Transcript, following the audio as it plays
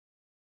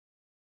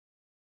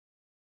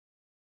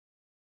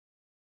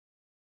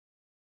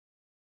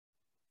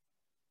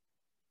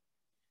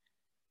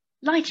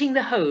Lighting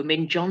the home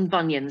in John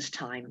Bunyan's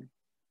time.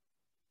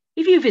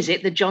 If you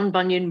visit the John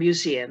Bunyan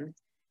Museum,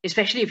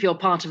 especially if you're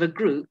part of a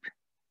group,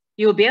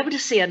 you'll be able to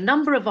see a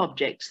number of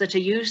objects that are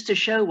used to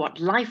show what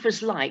life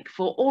was like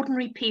for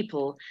ordinary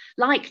people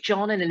like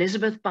John and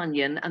Elizabeth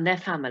Bunyan and their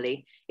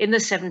family in the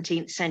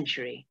 17th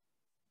century.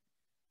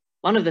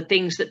 One of the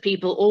things that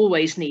people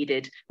always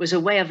needed was a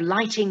way of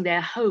lighting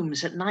their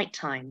homes at night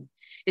time,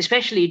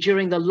 especially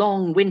during the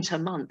long winter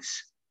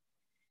months.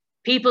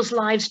 People's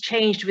lives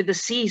changed with the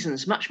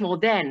seasons much more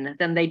then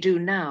than they do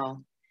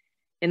now.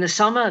 In the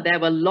summer, there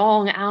were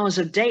long hours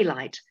of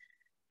daylight,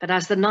 but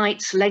as the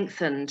nights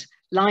lengthened,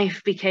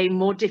 life became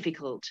more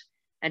difficult,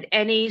 and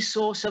any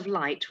source of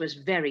light was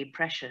very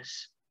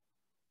precious.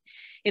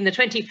 In the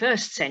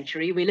 21st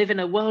century, we live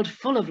in a world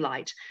full of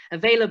light,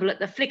 available at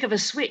the flick of a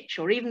switch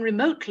or even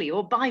remotely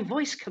or by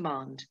voice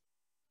command.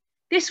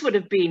 This would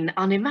have been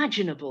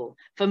unimaginable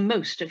for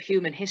most of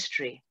human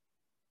history.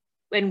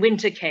 When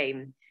winter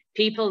came,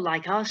 people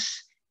like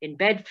us in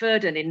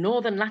Bedford and in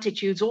northern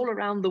latitudes all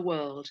around the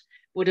world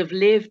would have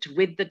lived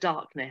with the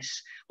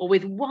darkness or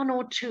with one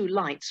or two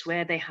lights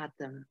where they had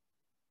them.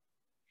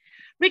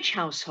 Rich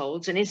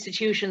households and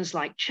institutions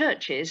like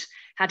churches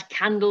had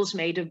candles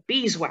made of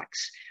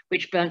beeswax,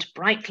 which burnt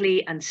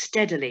brightly and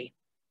steadily.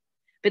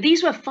 But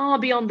these were far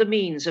beyond the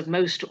means of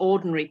most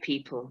ordinary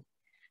people.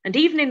 And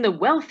even in the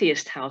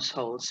wealthiest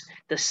households,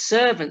 the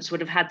servants would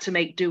have had to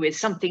make do with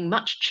something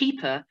much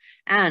cheaper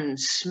and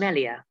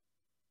smellier.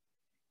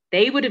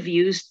 They would have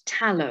used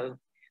tallow,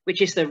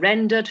 which is the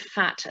rendered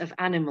fat of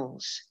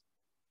animals.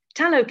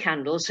 Tallow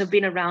candles have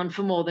been around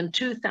for more than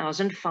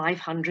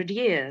 2,500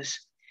 years.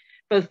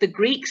 Both the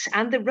Greeks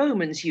and the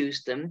Romans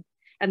used them,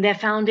 and they're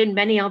found in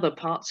many other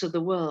parts of the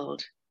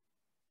world.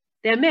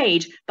 They're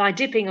made by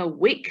dipping a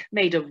wick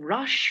made of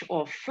rush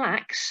or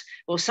flax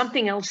or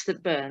something else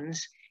that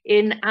burns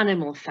in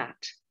animal fat,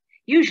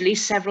 usually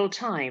several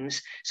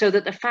times, so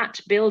that the fat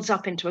builds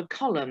up into a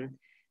column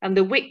and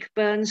the wick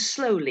burns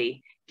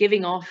slowly,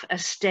 giving off a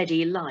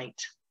steady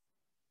light.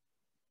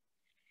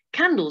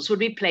 Candles would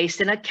be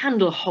placed in a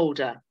candle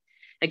holder.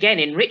 Again,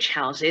 in rich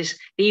houses,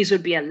 these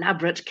would be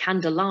elaborate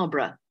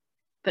candelabra.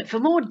 But for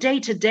more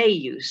day-to-day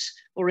use,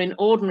 or in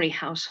ordinary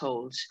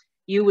households,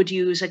 you would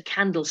use a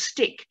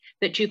candlestick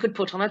that you could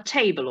put on a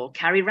table or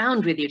carry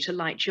round with you to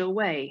light your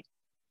way.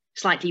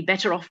 Slightly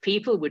better off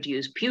people would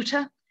use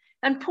pewter,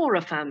 and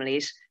poorer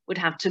families would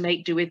have to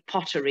make do with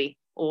pottery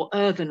or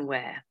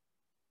earthenware.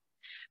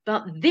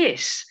 But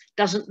this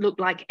doesn't look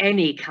like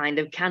any kind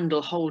of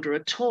candle holder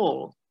at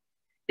all.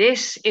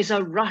 This is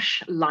a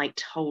rush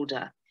light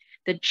holder,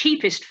 the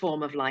cheapest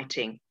form of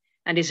lighting,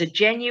 and is a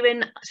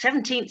genuine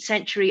 17th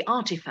century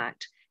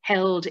artifact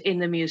held in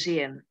the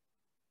museum.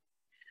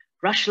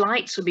 Rush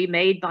lights would be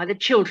made by the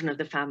children of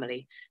the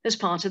family as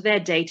part of their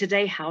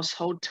day-to-day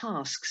household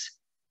tasks.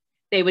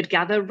 They would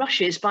gather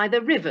rushes by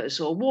the rivers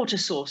or water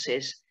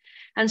sources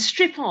and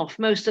strip off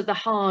most of the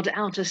hard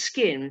outer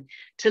skin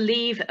to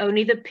leave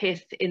only the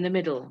pith in the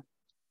middle.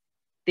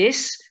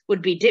 This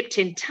would be dipped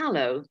in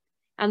tallow,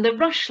 and the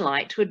rush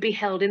light would be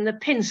held in the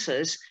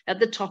pincers at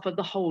the top of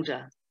the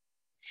holder.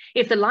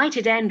 If the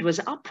lighted end was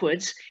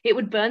upwards, it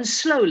would burn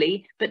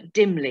slowly but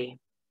dimly.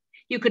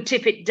 You could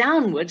tip it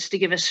downwards to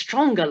give a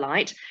stronger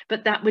light,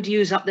 but that would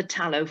use up the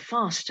tallow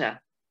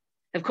faster.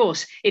 Of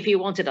course, if you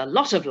wanted a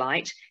lot of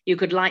light, you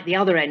could light the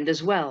other end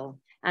as well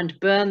and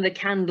burn the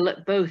candle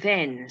at both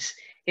ends,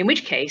 in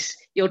which case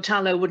your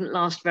tallow wouldn't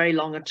last very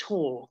long at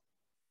all.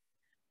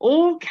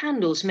 All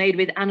candles made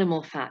with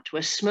animal fat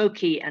were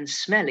smoky and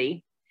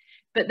smelly,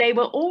 but they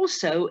were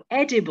also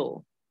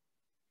edible.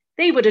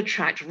 They would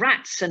attract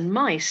rats and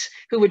mice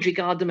who would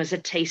regard them as a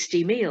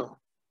tasty meal.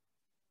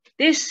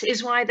 This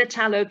is why the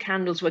tallow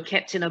candles were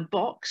kept in a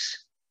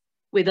box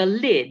with a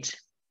lid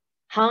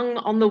hung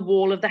on the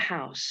wall of the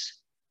house.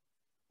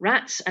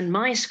 Rats and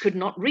mice could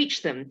not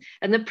reach them,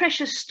 and the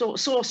precious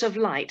source of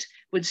light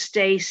would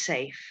stay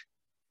safe.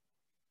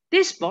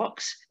 This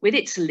box, with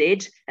its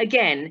lid,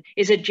 again,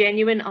 is a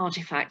genuine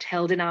artifact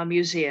held in our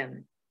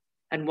museum,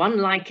 and one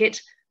like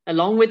it,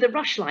 along with the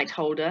rushlight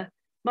holder,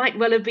 might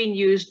well have been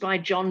used by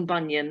John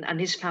Bunyan and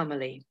his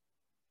family.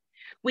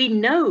 We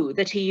know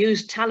that he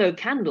used tallow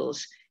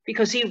candles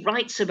because he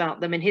writes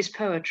about them in his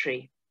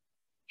poetry.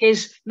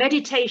 His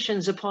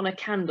Meditations upon a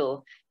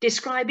Candle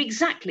describe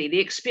exactly the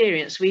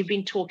experience we've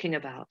been talking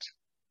about.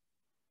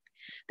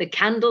 The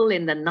candle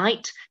in the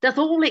night doth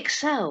all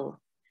excel,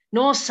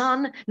 nor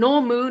sun,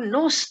 nor moon,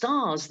 nor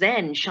stars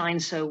then shine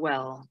so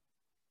well.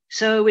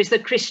 So is the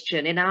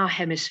Christian in our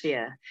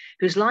hemisphere,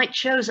 whose light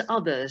shows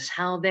others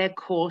how their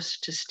course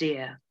to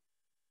steer.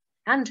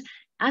 And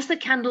as the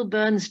candle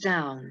burns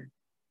down,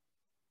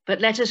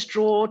 but let us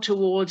draw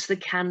towards the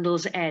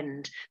candle's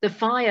end. The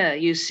fire,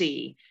 you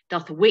see,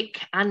 doth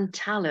wick and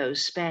tallow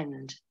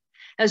spend,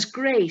 as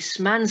grace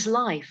man's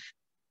life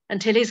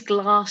until his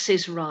glass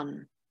is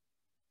run.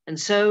 And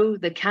so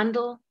the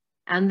candle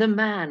and the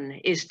man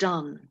is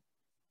done.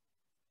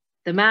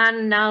 The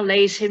man now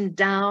lays him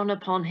down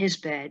upon his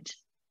bed.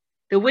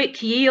 The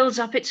wick yields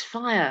up its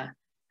fire,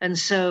 and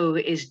so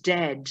is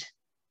dead.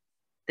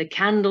 The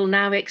candle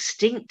now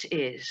extinct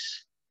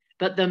is,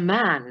 but the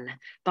man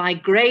by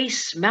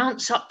grace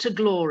mounts up to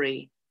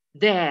glory,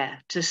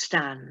 there to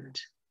stand.